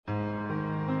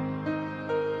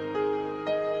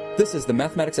This is the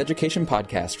Mathematics Education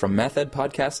Podcast from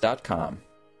mathedpodcast.com.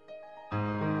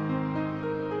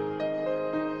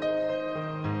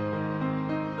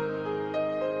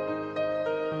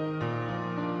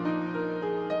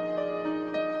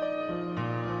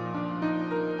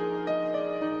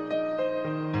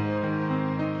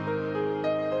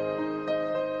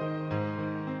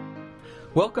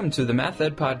 Welcome to the Math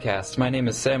Ed Podcast. My name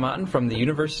is Sam Otten from the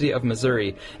University of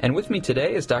Missouri, and with me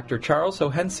today is Dr. Charles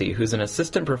Hohensee, who's an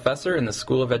assistant professor in the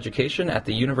School of Education at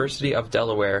the University of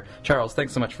Delaware. Charles,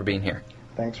 thanks so much for being here.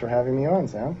 Thanks for having me on,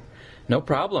 Sam. No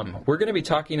problem. We're going to be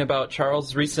talking about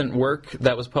Charles' recent work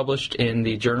that was published in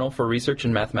the Journal for Research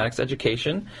in Mathematics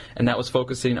Education, and that was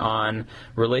focusing on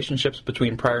relationships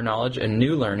between prior knowledge and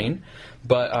new learning.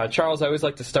 But Charles, I always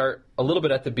like to start a little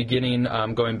bit at the beginning,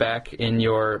 going back in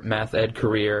your math ed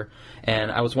career,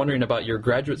 and I was wondering about your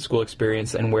graduate school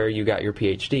experience and where you got your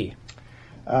PhD.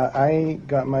 I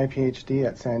got my PhD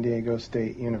at San Diego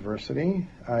State University.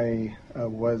 I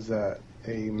was a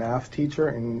math teacher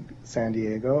in San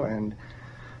Diego, and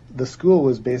the school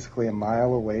was basically a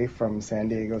mile away from San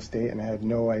Diego State, and I had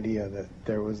no idea that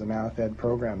there was a math ed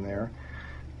program there.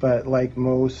 But like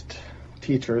most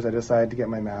teachers, I decided to get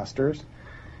my master's,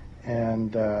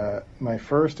 and my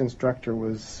first instructor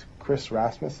was Chris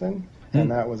Rasmussen,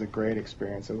 and that was a great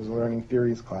experience. It was a learning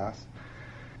theories class.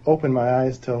 Opened my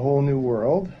eyes to a whole new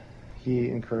world. He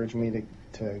encouraged me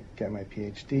to get my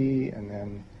PhD, and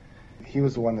then he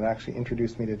was the one that actually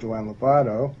introduced me to Joanne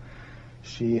Lovato.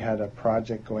 She had a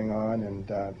project going on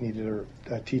and needed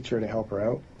a teacher to help her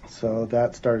out. So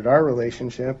that started our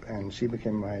relationship, and she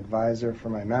became my advisor for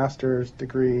my master's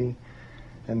degree,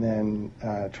 and then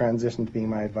transitioned to being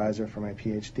my advisor for my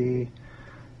PhD.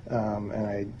 And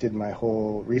I did my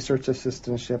whole research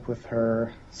assistantship with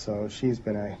her. So she's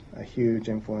been a huge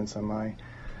influence on my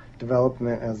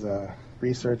development as a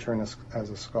researcher and as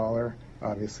a scholar.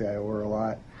 Obviously, I owe her a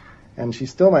lot. And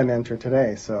she's still my mentor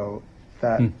today, so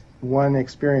that one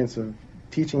experience of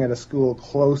teaching at a school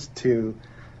close to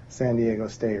San Diego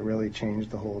State really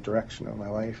changed the whole direction of my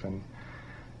life, and,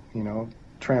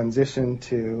 transitioned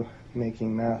to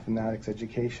making mathematics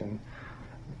education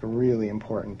a really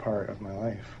important part of my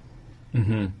life.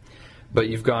 Mm-hmm. But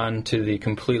you've gone to the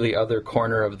completely other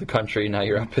corner of the country. Now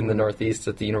you're up in the Northeast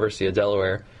at the University of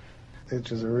Delaware.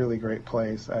 Which is a really great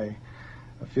place. I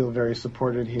feel very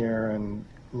supported here and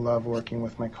love working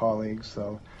with my colleagues,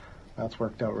 so that's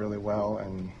worked out really well,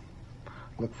 and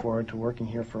look forward to working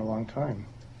here for a long time.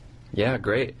 Yeah,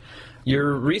 great.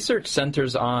 Your research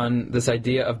centers on this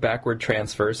idea of backward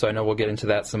transfer, so I know we'll get into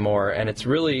that some more, and it's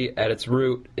really, at its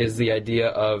root, is the idea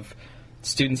of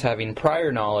students having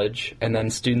prior knowledge and then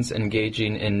students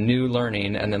engaging in new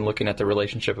learning and then looking at the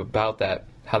relationship about that,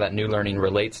 how that new learning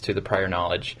relates to the prior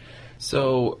knowledge.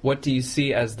 So what do you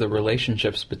see as the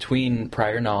relationships between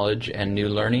prior knowledge and new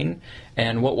learning,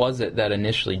 and what was it that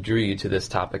initially drew you to this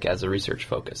topic as a research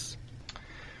focus?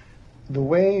 The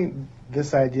way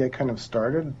this idea kind of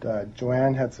started,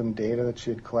 Joanne had some data that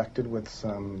she had collected with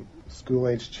some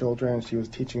school-aged children. She was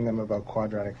teaching them about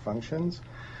quadratic functions,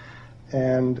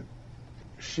 and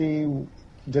she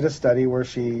did a study where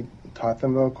she taught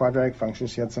them about quadratic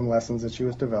functions. She had some lessons that she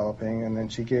was developing, and then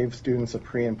she gave students a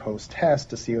pre and post test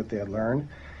to see what they had learned.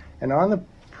 And on the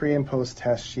pre and post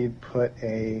test, she'd put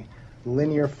a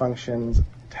linear functions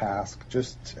task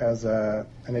just as an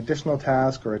additional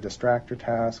task or a distractor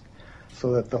task,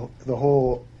 so that the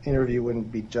whole interview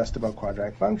wouldn't be just about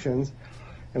quadratic functions.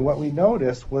 And what we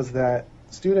noticed was that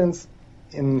students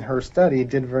in her study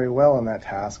did very well on that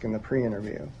task in the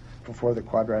pre-interview before the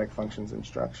quadratic functions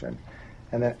instruction.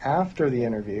 And then after the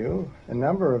interview, a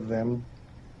number of them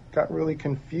got really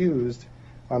confused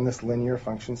on this linear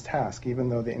functions task, even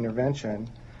though the intervention,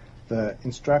 the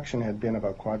instruction had been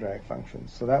about quadratic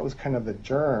functions. So that was kind of the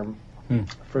germ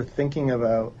for thinking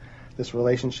about this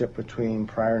relationship between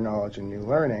prior knowledge and new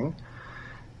learning.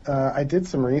 I did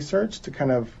some research to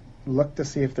kind of look to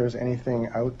see if there's anything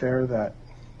out there that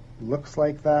looks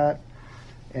like that.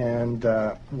 And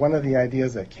one of the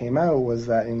ideas that came out was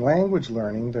that in language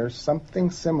learning, there's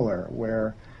something similar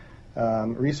where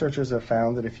researchers have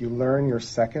found that if you learn your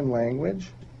second language,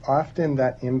 often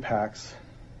that impacts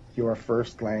your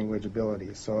first language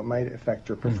abilities. So it might affect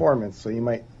your performance. So you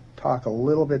might talk a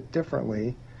little bit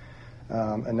differently,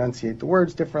 enunciate the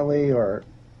words differently, or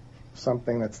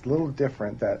something that's a little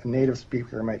different that a native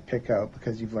speaker might pick out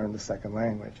because you've learned the second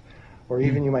language. Or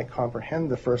even you might comprehend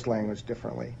the first language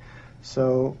differently.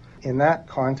 So in that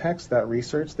context, that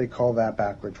research, they call that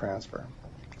backward transfer.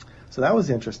 So that was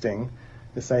interesting,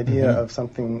 this idea of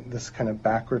something, this kind of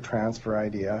backward transfer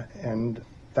idea, and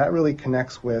that really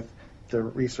connects with the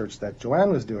research that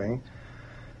Joanne was doing.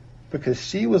 because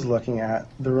she was looking at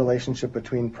the relationship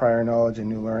between prior knowledge and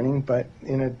new learning, but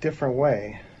in a different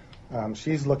way.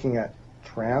 She's looking at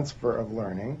transfer of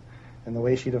learning, and the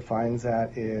way she defines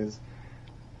that is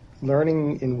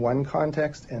learning in one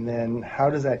context, and then how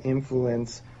does that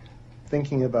influence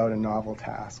thinking about a novel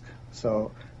task.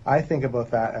 So I think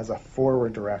about that as a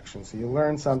forward direction. So you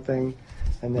learn something,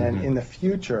 and then in the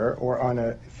future, or on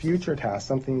a future task,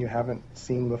 something you haven't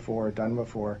seen before or done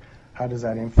before, how does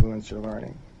that influence your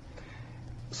learning?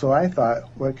 So I thought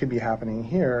what could be happening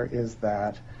here is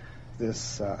that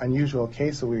this unusual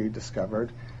case that we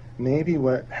discovered, maybe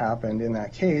what happened in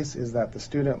that case is that the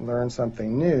student learned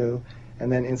something new,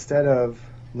 and then instead of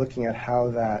looking at how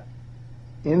that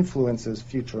influences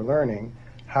future learning,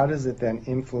 how does it then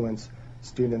influence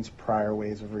students' prior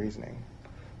ways of reasoning?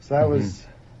 So that was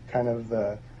kind of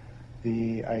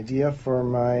the idea for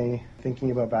my thinking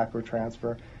about backward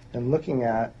transfer, and looking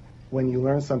at when you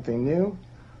learn something new,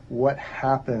 what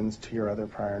happens to your other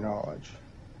prior knowledge.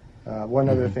 One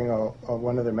other thing,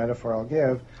 one other metaphor I'll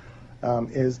give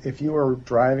is if you were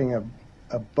driving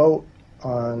a boat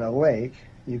on a lake,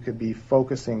 you could be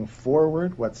focusing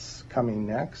forward, what's coming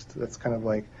next. That's kind of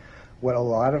like what a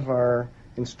lot of our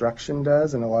instruction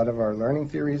does and a lot of our learning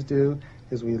theories do,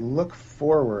 is we look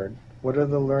forward. What are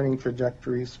the learning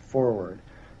trajectories forward?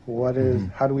 What is,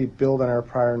 how do we build on our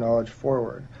prior knowledge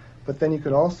forward? But then you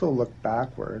could also look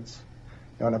backwards.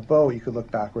 On a boat, you could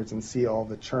look backwards and see all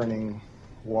the churning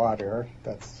water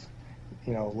that's,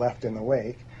 left in the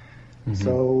wake.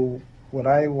 So what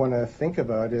I want to think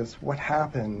about is what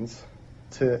happens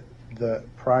to the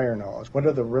prior knowledge. What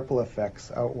are the ripple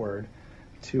effects outward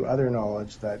to other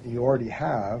knowledge that you already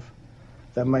have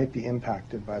that might be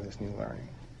impacted by this new learning?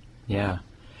 Yeah,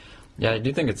 I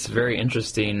do think it's very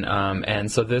interesting.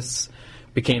 And so this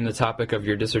became the topic of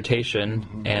your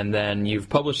dissertation, and then you've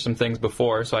published some things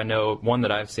before. So I know one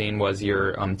that I've seen was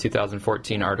your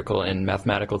 2014 article in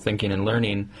Mathematical Thinking and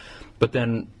Learning. But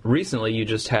then recently you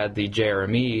just had the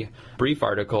JRME brief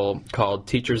article called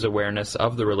Teachers' Awareness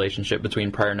of the Relationship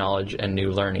Between Prior Knowledge and New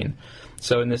Learning.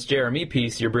 So in this JRME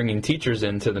piece, you're bringing teachers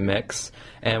into the mix.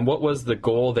 And what was the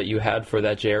goal that you had for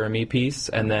that JRME piece?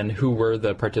 And then who were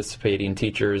the participating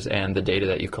teachers and the data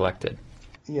that you collected?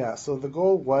 Yeah, so the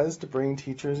goal was to bring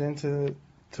teachers into,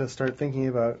 to start thinking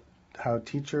about how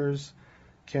teachers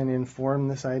can inform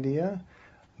this idea.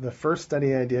 The first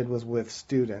study I did was with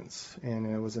students, and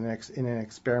it was in an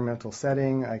experimental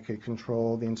setting. I could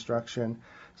control the instruction.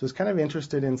 So I was kind of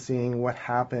interested in seeing what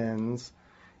happens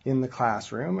in the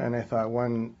classroom, and I thought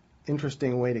one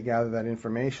interesting way to gather that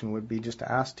information would be just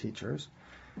to ask teachers.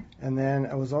 And then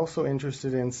I was also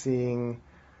interested in seeing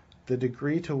the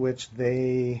degree to which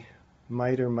they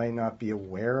might or might not be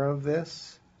aware of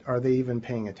this. Are they even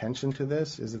paying attention to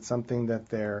this? Is it something that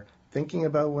they're thinking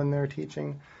about when they're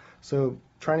teaching? So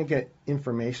trying to get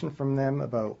information from them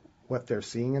about what they're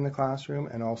seeing in the classroom,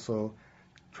 and also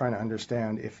trying to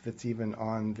understand if it's even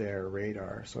on their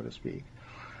radar, so to speak.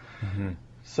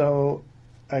 So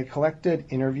I collected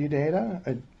interview data.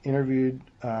 I interviewed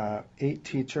 8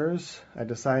 teachers. I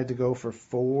decided to go for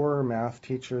 4 math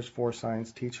teachers, 4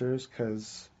 science teachers,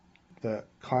 because the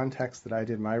context that I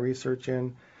did my research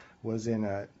in was in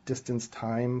a distance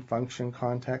time function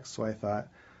context. So I thought,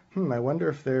 I wonder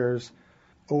if there's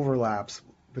overlaps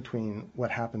between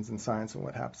what happens in science and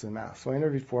what happens in math. So I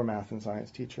interviewed 4 math and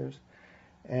science teachers.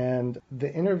 And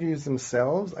the interviews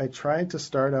themselves, I tried to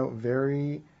start out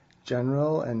very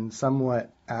general and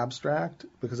somewhat abstract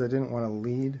because I didn't want to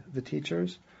lead the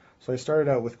teachers. So I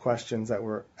started out with questions that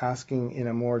were asking in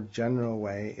a more general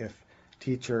way if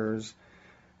teachers,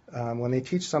 when they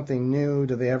teach something new,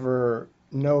 do they ever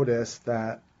notice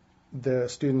that the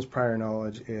student's prior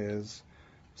knowledge is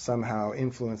somehow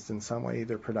influenced in some way,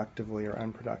 either productively or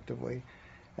unproductively.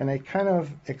 And I kind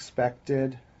of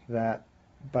expected that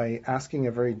by asking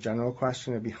a very general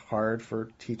question, it'd be hard for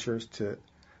teachers to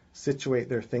situate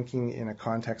their thinking in a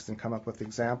context and come up with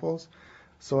examples.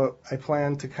 So I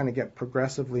planned to kind of get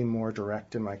progressively more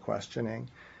direct in my questioning.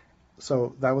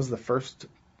 So that was the first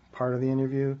part of the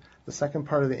interview. The second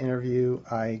part of the interview,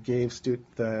 I gave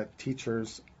the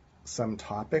teachers some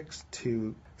topics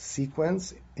to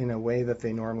sequence in a way that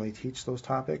they normally teach those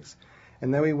topics.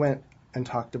 And then we went and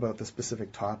talked about the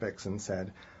specific topics and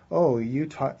said, oh, you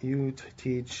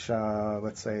teach,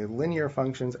 let's say, linear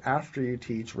functions after you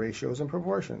teach ratios and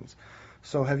proportions.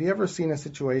 So have you ever seen a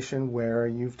situation where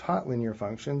you've taught linear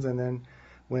functions, and then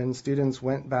when students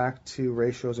went back to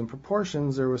ratios and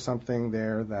proportions, there was something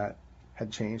there that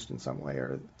had changed in some way,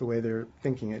 or the way they're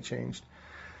thinking had changed?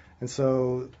 And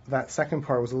so that second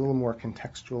part was a little more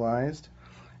contextualized.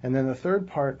 And then the third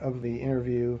part of the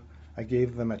interview, I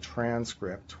gave them a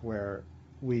transcript where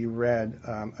we read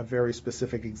a very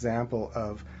specific example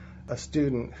of a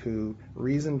student who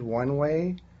reasoned one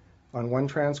way on one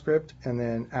transcript and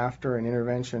then after an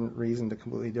intervention reasoned a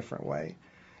completely different way,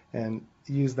 and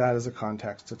use that as a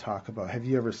context to talk about, have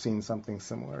you ever seen something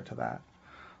similar to that?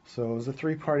 So it was a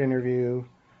 3-part interview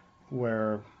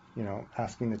where,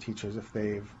 asking the teachers if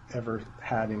they've ever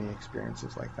had any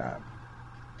experiences like that.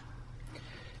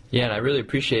 Yeah, and I really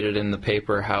appreciated in the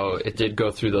paper how it did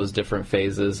go through those different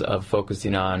phases of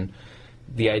focusing on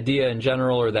the idea in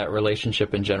general, or that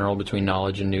relationship in general between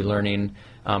knowledge and new learning,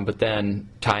 but then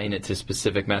tying it to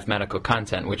specific mathematical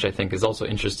content, which I think is also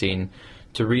interesting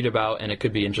to read about, and it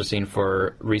could be interesting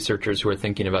for researchers who are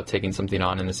thinking about taking something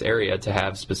on in this area to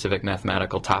have specific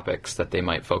mathematical topics that they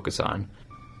might focus on.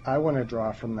 I want to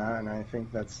draw from that, and I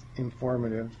think that's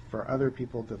informative for other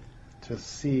people to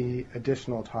see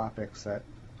additional topics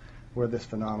where this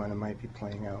phenomenon might be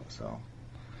playing out.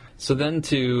 So then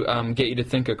to get you to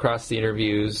think across the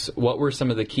interviews, what were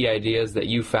some of the key ideas that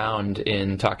you found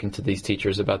in talking to these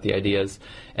teachers about the ideas?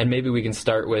 And maybe we can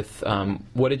start with,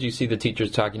 what did you see the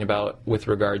teachers talking about with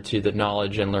regard to the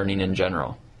knowledge and learning in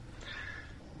general?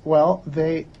 Well,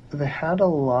 they had a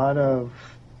lot of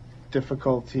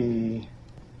difficulty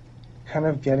kind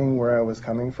of getting where I was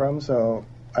coming from, so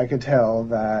I could tell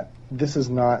that this is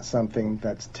not something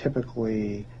that's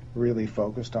typically really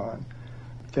focused on.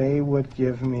 They would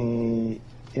give me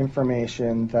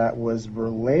information that was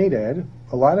related.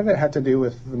 A lot of it had to do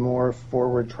with the more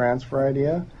forward transfer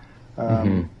idea.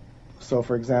 So,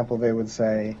 for example, they would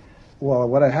say, well,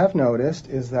 what I have noticed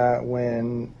is that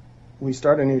when we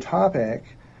start a new topic,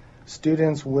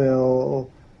 students will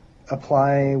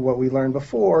apply what we learned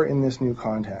before in this new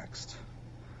context.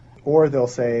 Or they'll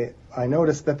say, I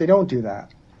noticed that they don't do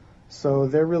that. So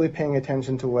they're really paying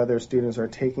attention to whether students are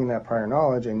taking that prior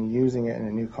knowledge and using it in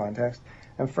a new context.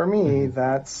 And for me,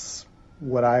 that's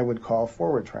what I would call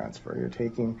forward transfer. You're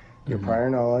taking your prior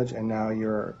knowledge and now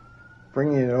you're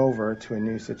bringing it over to a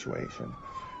new situation.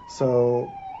 So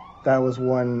that was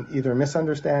one either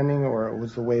misunderstanding or it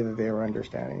was the way that they were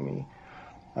understanding me.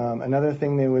 Another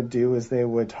thing they would do is they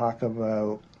would talk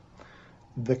about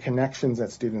the connections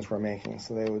that students were making.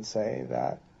 So they would say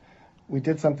that we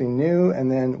did something new,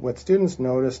 and then what students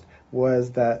noticed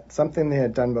was that something they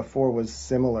had done before was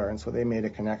similar, and so they made a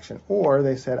connection. Or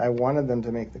they said, I wanted them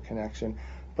to make the connection,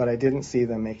 but I didn't see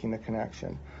them making the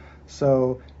connection.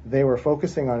 So they were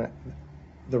focusing on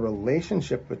the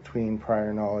relationship between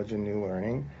prior knowledge and new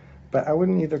learning, but I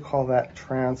wouldn't either call that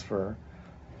transfer.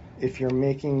 If you're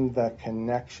making the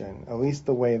connection, at least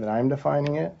the way that I'm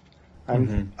defining it,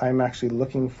 I'm actually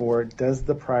looking for, does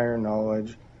the prior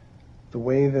knowledge, the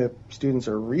way the students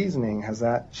are reasoning, has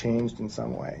that changed in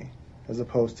some way, as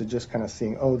opposed to just kind of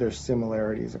seeing, oh, there's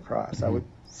similarities across. I would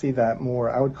see that more,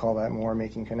 I would call that more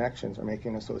making connections or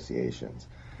making associations.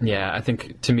 Yeah, I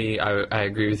think, to me, I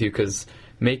agree with you, because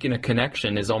making a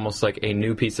connection is almost like a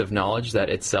new piece of knowledge that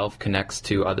itself connects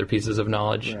to other pieces of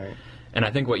knowledge. Right. And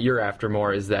I think what you're after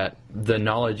more is that the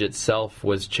knowledge itself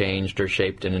was changed or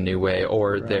shaped in a new way,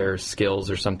 or their skills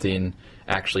or something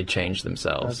actually changed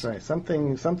themselves. That's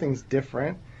right. Something's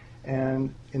different.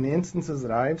 And in the instances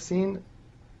that I've seen,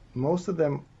 most of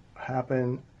them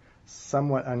happen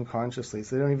somewhat unconsciously,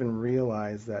 so they don't even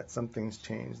realize that something's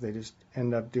changed. They just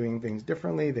end up doing things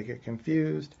differently, they get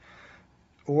confused,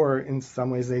 or in some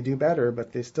ways they do better,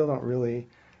 but they still don't really,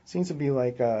 seems to be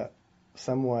like a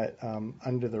somewhat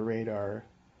under the radar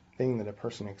thing that a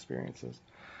person experiences.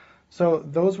 So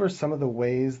those were some of the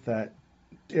ways that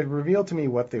it revealed to me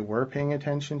what they were paying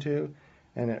attention to,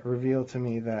 and it revealed to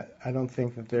me that I don't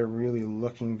think that they're really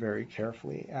looking very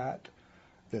carefully at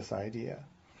this idea.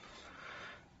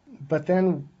 But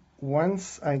then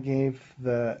once I gave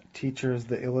the teachers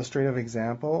the illustrative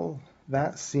example,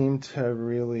 that seemed to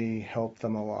really help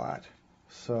them a lot.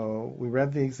 So we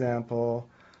read the example.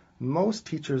 Most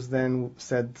teachers then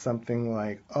said something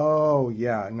like, oh,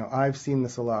 yeah, no, I've seen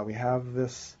this a lot. We have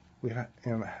this,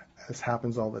 this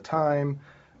happens all the time.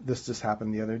 This just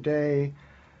happened the other day.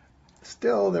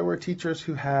 Still, there were teachers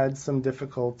who had some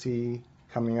difficulty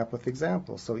coming up with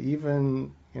examples. So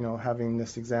even, having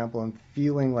this example and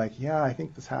feeling like, yeah, I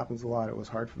think this happens a lot, it was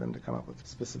hard for them to come up with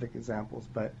specific examples.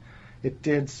 But it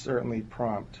did certainly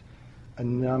prompt a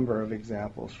number of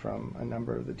examples from a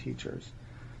number of the teachers.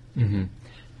 Mm-hmm.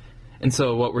 And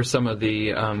so what were some of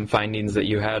the findings that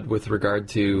you had with regard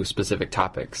to specific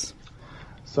topics?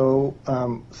 So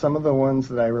some of the ones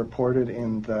that I reported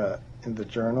in the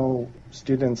journal,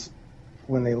 students,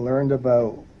 when they learned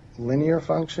about linear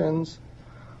functions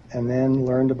and then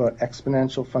learned about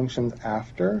exponential functions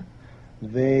after,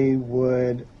 they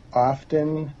would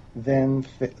often then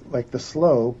like the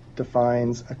slope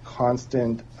defines a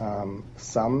constant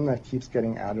sum that keeps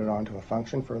getting added onto a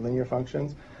function for linear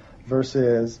functions,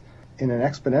 versus in an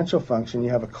exponential function you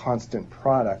have a constant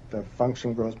product. The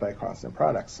function grows by a constant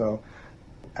product. So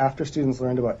after students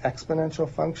learned about exponential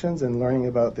functions and learning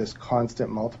about this constant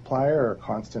multiplier or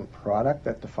constant product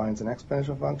that defines an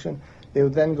exponential function, they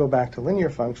would then go back to linear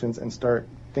functions and start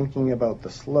thinking about the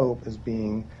slope as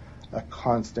being a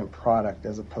constant product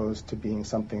as opposed to being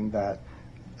something that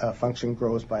a function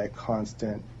grows by a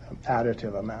constant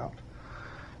additive amount.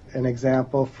 An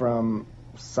example from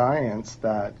science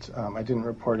that I didn't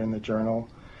report in the journal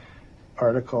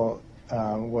article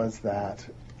was that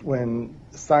when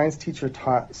the science teacher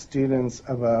taught students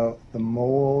about the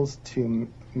moles to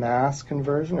mass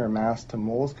conversion or mass to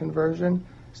moles conversion,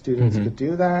 students could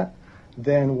do that.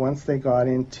 Then once they got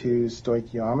into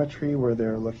stoichiometry, where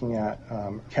they're looking at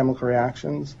chemical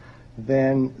reactions,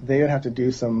 then they would have to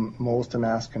do some moles to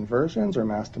mass conversions or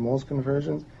mass to moles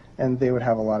conversions, and they would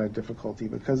have a lot of difficulty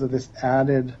because of this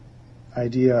added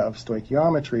idea of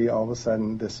stoichiometry. All of a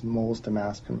sudden, this moles to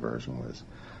mass conversion was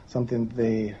something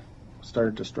they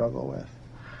started to struggle with.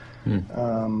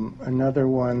 Another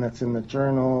one that's in the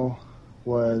journal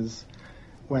was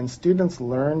when students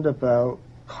learned about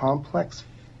complex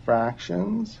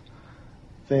fractions,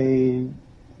 they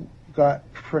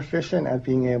got proficient at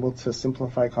being able to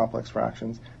simplify complex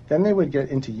fractions. Then they would get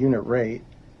into unit rate,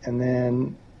 and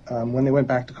then when they went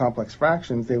back to complex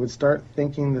fractions, they would start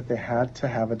thinking that they had to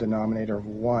have a denominator of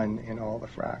 1 in all the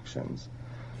fractions.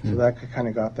 So that kind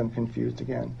of got them confused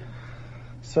again.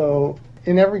 So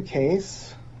in every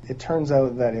case, it turns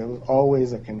out that it was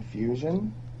always a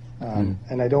confusion.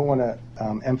 And I don't want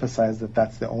to emphasize that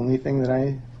that's the only thing that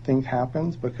I think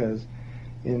happens, because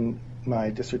in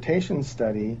my dissertation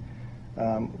study,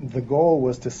 the goal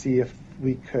was to see if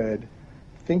we could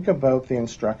think about the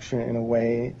instruction in a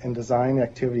way and design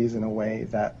activities in a way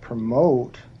that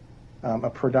promote a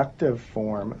productive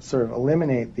form, sort of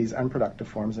eliminate these unproductive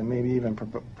forms, and maybe even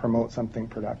promote something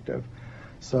productive.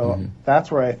 So that's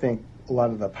where I think a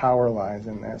lot of the power lies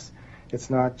in this.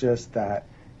 It's not just that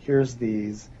here's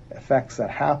these effects that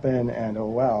happen and oh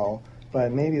well,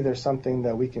 but maybe there's something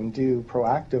that we can do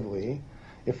proactively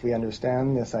if we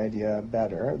understand this idea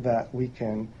better, that we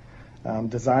can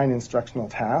design instructional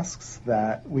tasks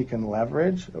that we can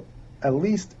leverage, at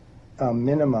least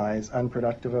minimize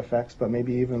unproductive effects, but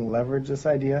maybe even leverage this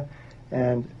idea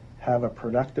and have a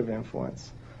productive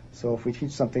influence. So if we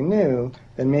teach something new,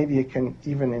 then maybe it can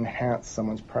even enhance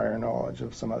someone's prior knowledge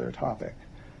of some other topic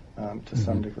to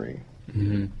some degree.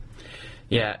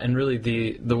 Yeah, and really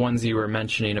the ones you were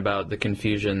mentioning about the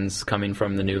confusions coming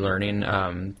from the new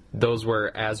learning, those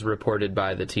were as reported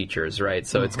by the teachers, right?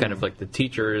 So it's kind of like the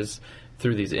teachers,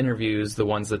 through these interviews, the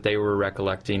ones that they were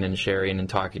recollecting and sharing and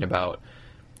talking about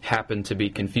happen to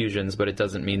be confusions, but it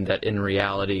doesn't mean that in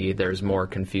reality there's more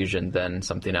confusion than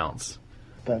something else.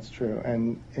 That's true.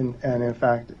 And in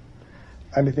fact,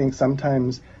 I think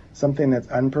sometimes something that's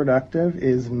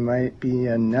unproductive might be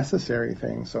a necessary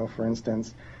thing. So for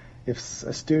instance, if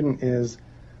a student is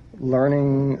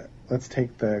learning, let's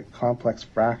take the complex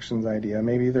fractions idea,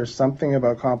 maybe there's something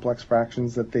about complex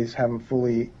fractions that they haven't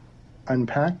fully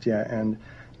unpacked yet, and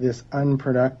this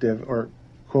unproductive or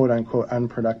quote-unquote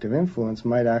unproductive influence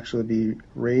might actually be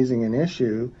raising an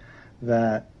issue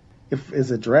that, if is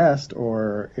addressed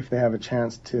or if they have a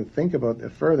chance to think about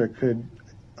it further, could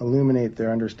illuminate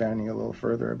their understanding a little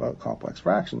further about complex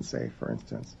fractions, say, for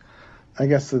instance. I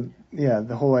guess,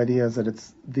 the whole idea is that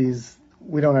it's these,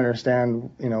 we don't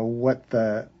understand, what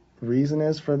the reason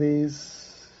is for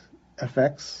these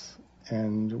effects,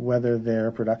 and whether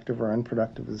they're productive or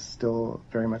unproductive is still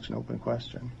very much an open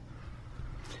question.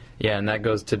 Yeah, and that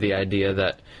goes to the idea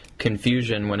that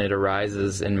confusion, when it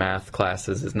arises in math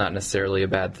classes, is not necessarily a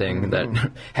bad thing.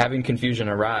 That having confusion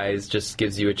arise just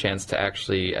gives you a chance to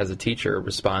actually, as a teacher,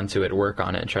 respond to it, work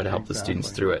on it, and try to help the students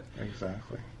through it.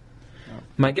 Exactly.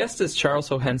 My guest is Charles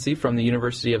Hohensee from the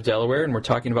University of Delaware, and we're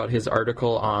talking about his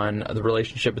article on the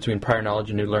relationship between prior knowledge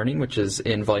and new learning, which is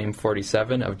in volume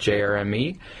 47 of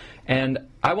JRME. And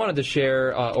I wanted to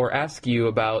share or ask you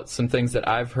about some things that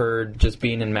I've heard just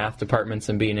being in math departments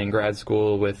and being in grad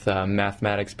school with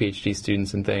mathematics PhD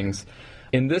students and things.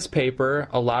 In this paper,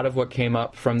 a lot of what came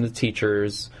up from the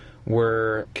teachers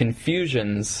were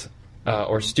confusions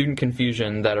or student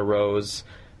confusion that arose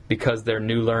because their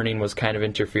new learning was kind of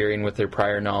interfering with their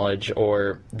prior knowledge,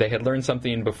 or they had learned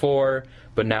something before,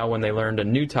 but now when they learned a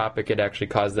new topic, it actually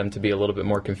caused them to be a little bit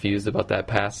more confused about that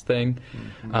past thing.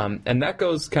 And that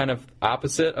goes kind of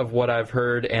opposite of what I've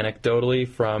heard anecdotally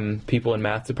from people in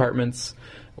math departments,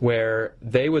 where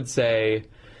they would say,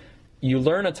 you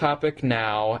learn a topic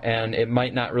now and it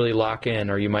might not really lock in,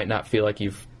 or you might not feel like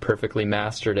you've perfectly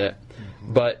mastered it.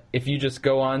 But if you just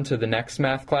go on to the next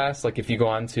math class, like if you go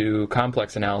on to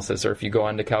complex analysis or if you go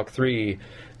on to Calc 3,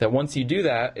 that once you do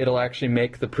that, it'll actually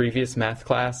make the previous math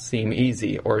class seem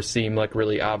easy or seem like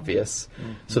really obvious.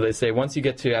 So they say once you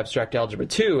get to abstract algebra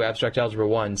 2, abstract algebra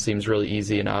 1 seems really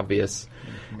easy and obvious.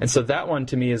 And so that one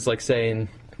to me is like saying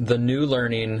the new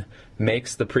learning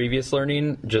makes the previous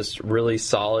learning just really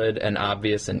solid and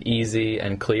obvious and easy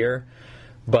and clear.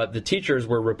 But the teachers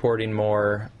were reporting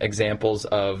more examples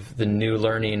of the new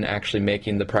learning actually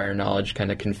making the prior knowledge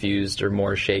kind of confused or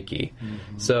more shaky.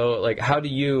 So, like, how do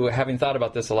you, having thought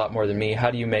about this a lot more than me, how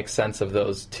do you make sense of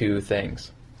those two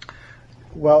things?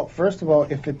 Well, first of all,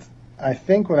 I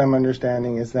think what I'm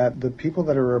understanding is that the people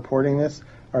that are reporting this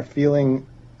are feeling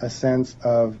a sense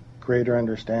of greater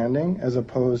understanding as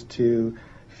opposed to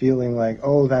feeling like,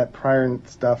 oh, that prior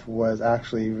stuff was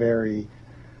actually very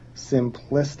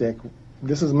simplistic.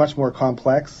 This is much more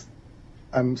complex.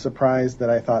 I'm surprised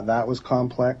that I thought that was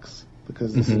complex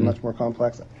because this is much more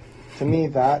complex. To me,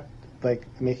 that, like,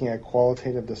 making a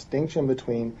qualitative distinction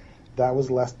between that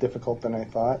was less difficult than I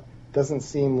thought doesn't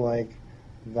seem like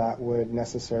that would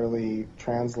necessarily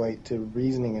translate to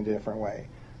reasoning in a different way.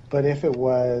 But if it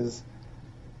was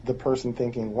the person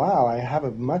thinking, wow, I have a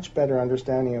much better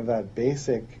understanding of that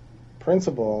basic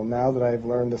principle now that I've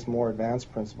learned this more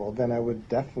advanced principle, then I would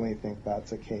definitely think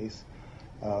that's a case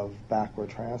of backward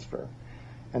transfer.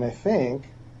 And I think,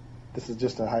 this is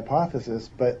just a hypothesis,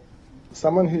 but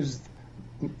someone who's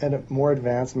at a more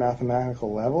advanced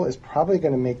mathematical level is probably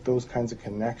going to make those kinds of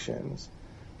connections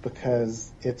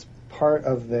because it's part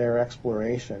of their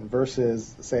exploration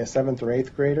versus, say, a 7th or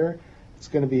 8th grader. It's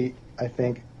going to be, I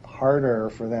think, harder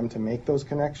for them to make those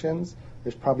connections.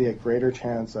 There's probably a greater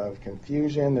chance of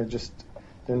confusion.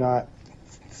 They're not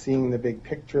seeing the big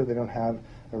picture. They don't have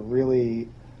a really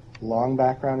long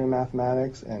background in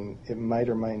mathematics, and it might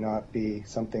or might not be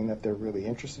something that they're really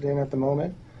interested in at the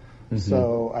moment.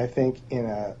 So I think in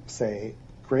a, say,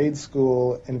 grade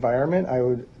school environment, I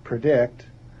would predict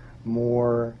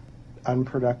more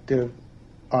unproductive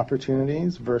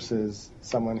opportunities versus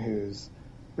someone who's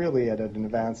really at an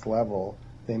advanced level.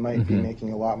 They might be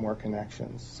making a lot more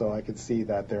connections. So I could see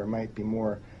that there might be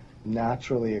more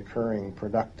naturally occurring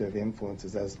productive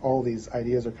influences as all these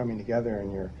ideas are coming together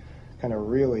and you're kind of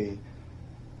really,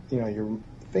 your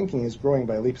thinking is growing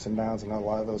by leaps and bounds and a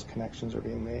lot of those connections are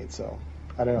being made. So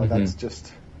I don't know, that's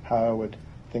just how I would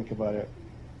think about it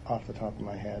off the top of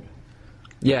my head.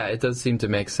 Yeah, it does seem to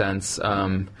make sense.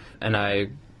 And I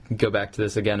go back to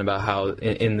this again about how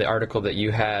in the article that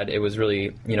you had, it was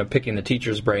really, picking the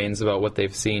teachers' brains about what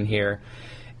they've seen here.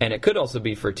 And it could also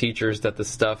be for teachers that the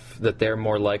stuff that they're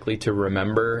more likely to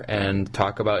remember and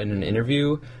talk about in an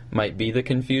interview might be the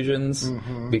confusions,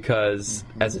 because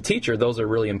as a teacher, those are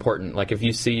really important. Like if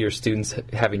you see your students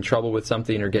having trouble with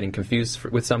something or getting confused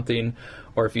with something,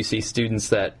 or if you see students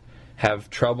that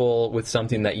have trouble with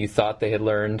something that you thought they had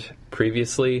learned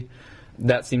previously,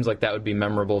 that seems like that would be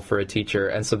memorable for a teacher.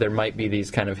 And so there might be these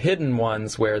kind of hidden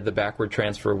ones where the backward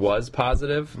transfer was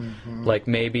positive. Like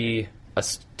maybe a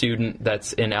student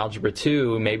that's in Algebra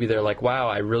 2, maybe they're like, wow,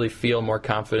 I really feel more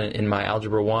confident in my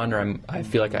Algebra 1, or I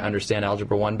feel like I understand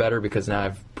Algebra 1 better because now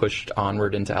I've pushed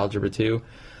onward into Algebra 2.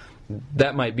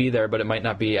 That might be there, but it might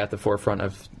not be at the forefront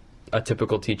of a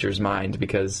typical teacher's mind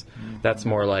because that's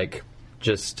more like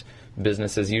just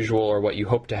business as usual or what you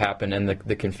hope to happen, and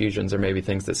the confusions are maybe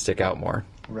things that stick out more.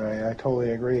 Right, I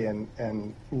totally agree,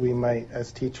 and we might,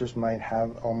 as teachers, might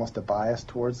have almost a bias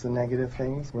towards the negative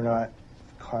things. We're not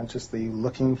consciously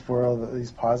looking for all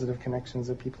these positive connections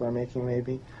that people are making,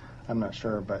 maybe. I'm not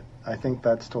sure, but I think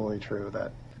that's totally true,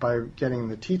 that by getting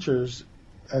the teachers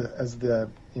as the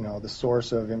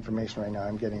source of information right now,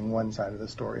 I'm getting one side of the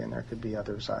story, and there could be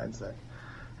other sides that,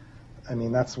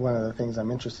 that's one of the things I'm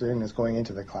interested in, is going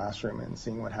into the classroom and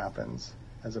seeing what happens,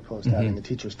 as opposed to having the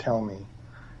teachers tell me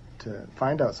to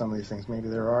find out some of these things. Maybe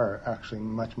there are actually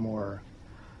much more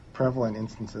prevalent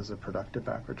instances of productive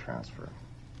backward transfer.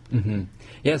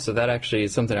 Yeah, so that actually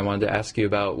is something I wanted to ask you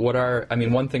about.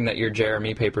 One thing that your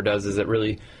Jeremy paper does is it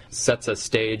really sets a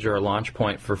stage or a launch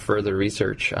point for further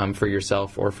research for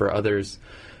yourself or for others.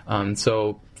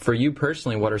 So for you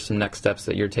personally, what are some next steps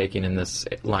that you're taking in this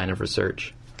line of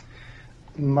research?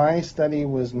 My study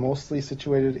was mostly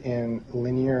situated in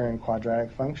linear and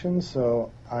quadratic functions, so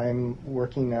I'm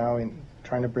working now in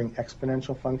trying to bring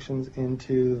exponential functions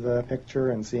into the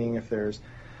picture and seeing if there's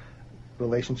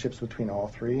relationships between all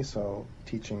three, so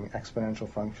teaching exponential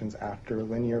functions after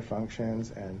linear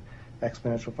functions and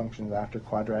exponential functions after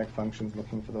quadratic functions,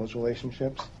 looking for those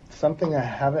relationships. Something I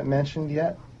haven't mentioned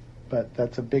yet but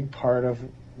that's a big part of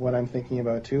what I'm thinking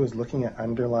about too, is looking at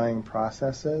underlying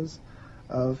processes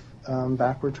of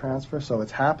backward transfer. So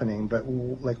it's happening, but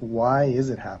like, why is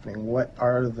it happening? What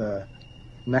are the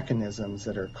mechanisms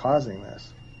that are causing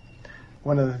this?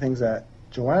 One of the things that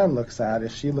Joanne looks at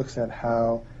is she looks at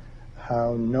how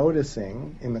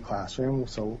noticing in the classroom,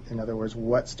 so in other words,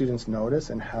 what students notice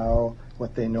and how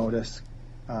what they notice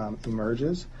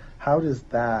emerges, how does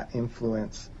that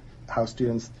influence how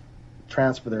students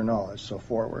transfer their knowledge, so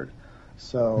forward.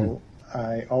 So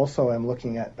I also am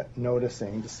looking at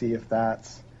noticing to see if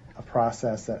that's a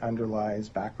process that underlies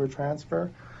backward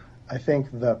transfer. I think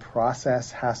the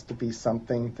process has to be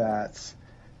something that's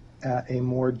at a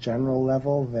more general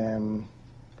level than,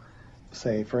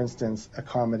 say, for instance,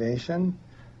 accommodation,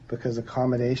 because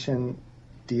accommodation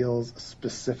deals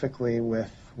specifically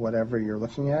with whatever you're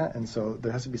looking at, and so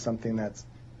there has to be something that's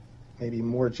maybe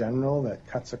more general, that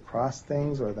cuts across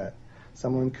things, or that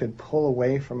someone could pull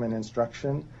away from an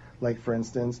instruction. Like, for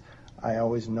instance, I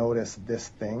always notice this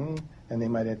thing, and they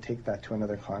might take that to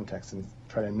another context and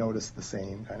try to notice the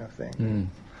same kind of thing.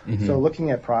 Mm-hmm. So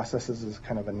looking at processes is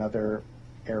kind of another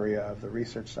area of the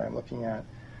research that I'm looking at.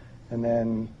 And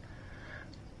then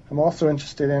I'm also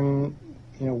interested in,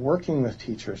 working with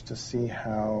teachers to see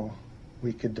how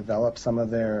we could develop some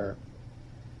of their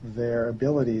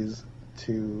abilities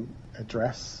to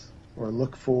address or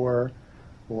look for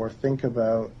or think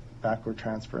about backward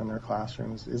transfer in their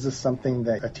classrooms. Is this something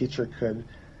that a teacher could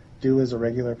do as a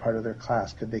regular part of their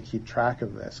class? Could they keep track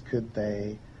of this? Could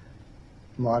they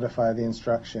modify the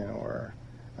instruction or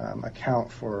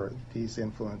account for these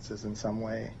influences in some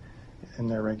way in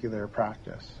their regular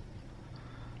practice?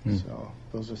 So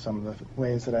those are some of the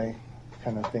ways that I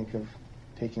kind of think of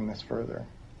taking this further.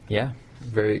 Yeah,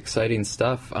 very exciting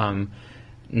stuff.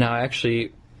 Now,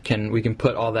 actually, we can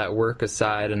put all that work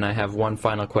aside, and I have one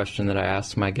final question that I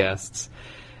ask my guests,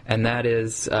 and that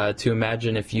is to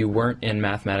imagine if you weren't in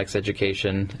mathematics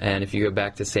education, and if you go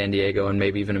back to San Diego, and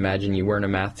maybe even imagine you weren't a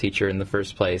math teacher in the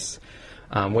first place,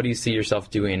 what do you see yourself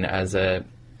doing as a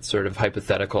sort of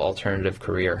hypothetical alternative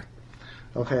career?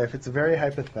 Okay, if it's very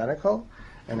hypothetical,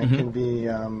 and it can be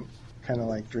kind of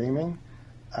like dreaming,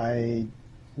 I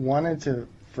wanted to,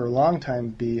 for a long time,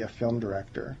 be a film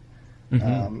director.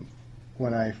 Mm-hmm.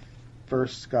 When I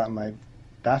first got my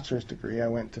bachelor's degree, I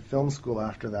went to film school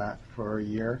after that for a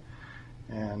year,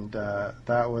 and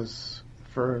that was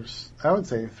first, I would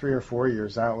say 3 or 4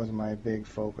 years, that was my big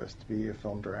focus, to be a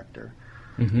film director.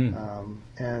 Mm-hmm.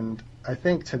 And I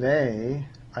think today,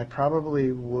 I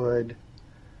probably would,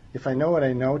 if I know what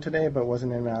I know today but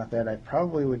wasn't in math ed, I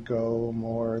probably would go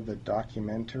more the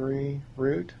documentary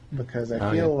route, because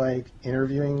I feel like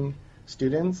interviewing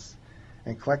students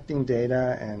and collecting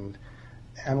data and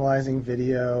analyzing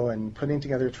video and putting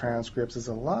together transcripts is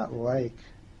a lot like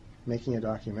making a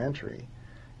documentary.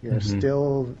 You're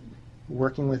still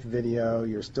working with video,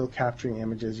 you're still capturing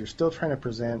images, you're still trying to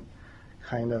present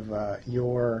kind of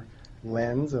your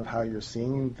lens of how you're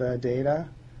seeing the data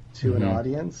to an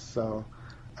audience. So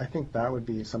I think that would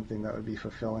be something that would be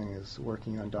fulfilling, is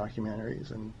working on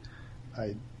documentaries, and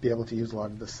I'd be able to use a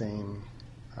lot of the same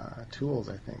tools,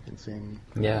 I think, and same...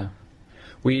 Yeah.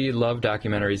 We love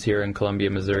documentaries here in Columbia,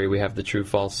 Missouri. We have the True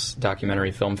False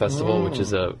Documentary Film Festival, which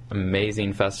is an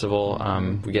amazing festival.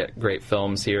 We get great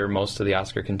films here. Most of the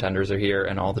Oscar contenders are here,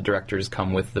 and all the directors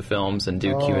come with the films and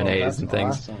do Q&As and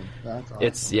things. Awesome. That's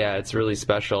awesome. It's really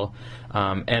special.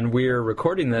 And we're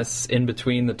recording this in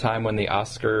between the time when the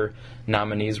Oscar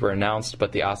nominees were announced,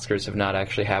 but the Oscars have not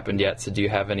actually happened yet. So do you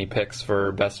have any picks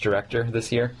for Best Director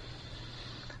this year?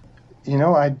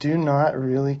 I do not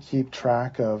really keep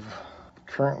track of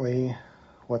currently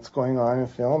what's going on in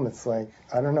film. It's like,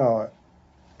 I don't know.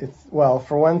 Well,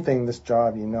 for one thing, this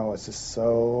job, it's just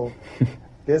so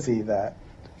busy that,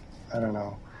 I don't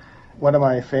know. One of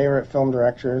my favorite film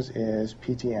directors is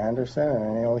P.T. Anderson, and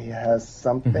I know he has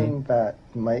something that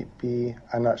might be,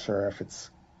 I'm not sure if it's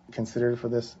considered for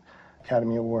this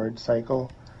Academy Award cycle.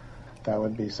 That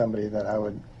would be somebody that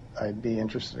I'd be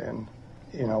interested in.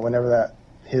 Whenever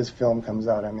his film comes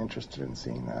out, I'm interested in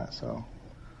seeing that, so...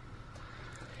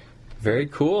 Very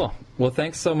cool. Well,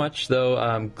 thanks so much, though.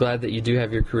 I'm glad that you do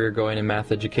have your career going in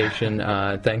math education.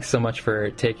 Thanks so much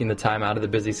for taking the time out of the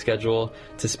busy schedule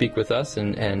to speak with us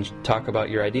and talk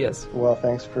about your ideas. Well,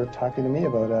 thanks for talking to me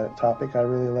about a topic I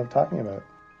really love talking about.